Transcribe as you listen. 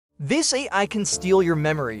This AI can steal your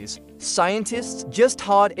memories. Scientists just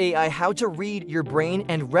taught AI how to read your brain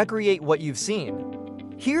and recreate what you've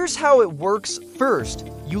seen. Here's how it works. First,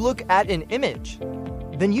 you look at an image.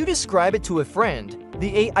 Then you describe it to a friend.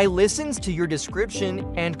 The AI listens to your description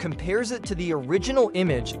and compares it to the original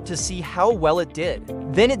image to see how well it did.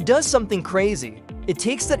 Then it does something crazy. It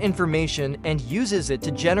takes that information and uses it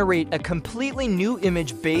to generate a completely new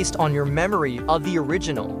image based on your memory of the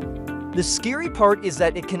original. The scary part is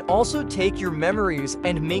that it can also take your memories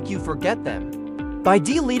and make you forget them. By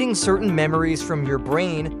deleting certain memories from your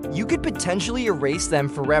brain, you could potentially erase them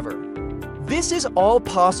forever. This is all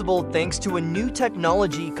possible thanks to a new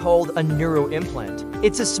technology called a neuroimplant.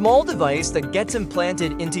 It's a small device that gets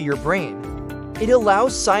implanted into your brain. It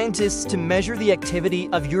allows scientists to measure the activity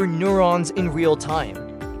of your neurons in real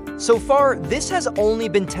time. So far, this has only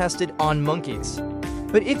been tested on monkeys.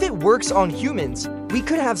 But if it works on humans, we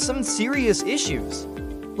could have some serious issues.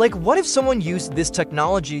 Like, what if someone used this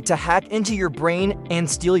technology to hack into your brain and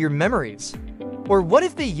steal your memories? Or what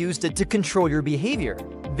if they used it to control your behavior?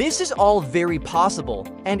 This is all very possible,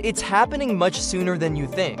 and it's happening much sooner than you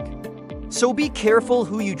think. So be careful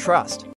who you trust.